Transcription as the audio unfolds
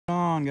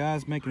on,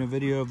 guys? Making a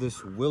video of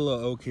this willow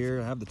oak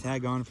here. I have the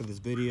tag on for this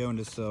video, and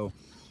just so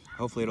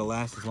hopefully it'll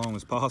last as long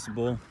as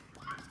possible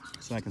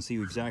so I can see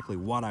exactly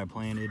what I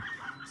planted.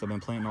 So I've been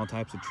planting all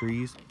types of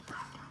trees.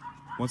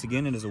 Once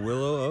again, it is a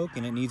willow oak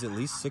and it needs at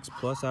least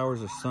 6+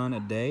 hours of sun a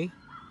day.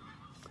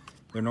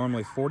 They're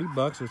normally 40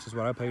 bucks, which is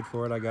what I paid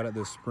for it. I got it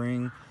this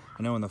spring.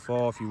 I know in the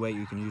fall, if you wait,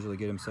 you can usually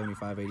get them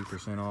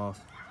 75–80% off.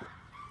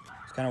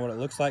 It's kind of what it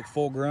looks like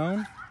full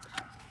grown.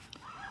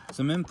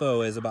 Some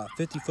info is about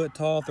 50 foot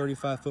tall,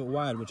 35 foot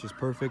wide, which is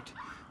perfect.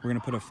 We're gonna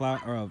put a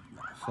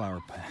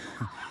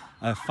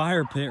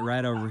fire pit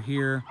right over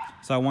here.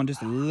 So I want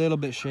just a little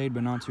bit shade,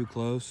 but not too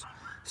close.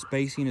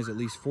 Spacing is at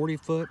least 40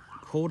 foot,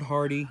 cold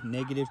hardy,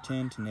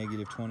 -10 to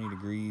 -20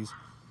 degrees.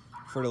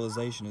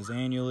 Fertilization is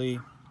annually.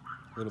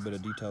 A little bit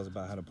of details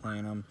about how to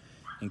plant them.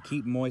 And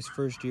keep moist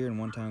first year and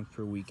 1 time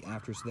per week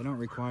after, so they don't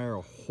require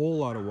a whole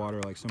lot of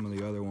water like some of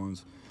the other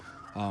ones.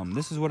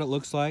 This is what it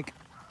looks like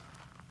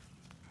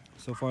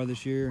so far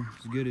this year,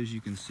 as good as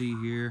you can see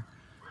here.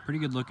 Pretty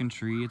good looking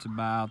tree. It's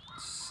about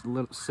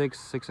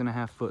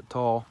 6.5 foot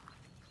tall.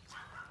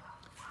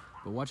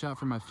 But watch out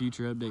for my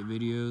future update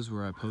videos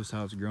where I post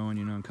how it's growing,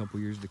 you know, in a couple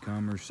years to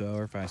come or so,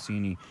 or if I see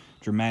any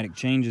dramatic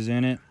changes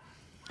in it.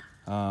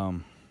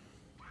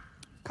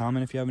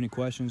 Comment if you have any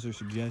questions or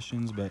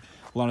suggestions, but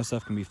a lot of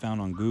stuff can be found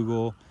on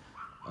Google.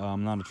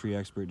 I'm not a tree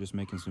expert, just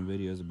making some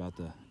videos about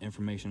the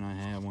information I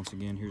have. Once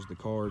again, here's the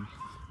card.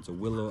 It's a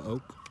willow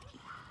oak,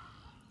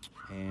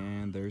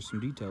 and there's some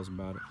details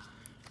about it.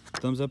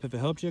 Thumbs up if it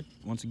helped you.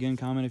 Once again,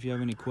 comment if you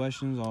have any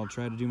questions. I'll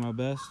try to do my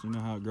best. You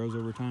know how it grows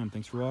over time.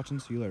 Thanks for watching.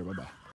 See you later. Bye-bye.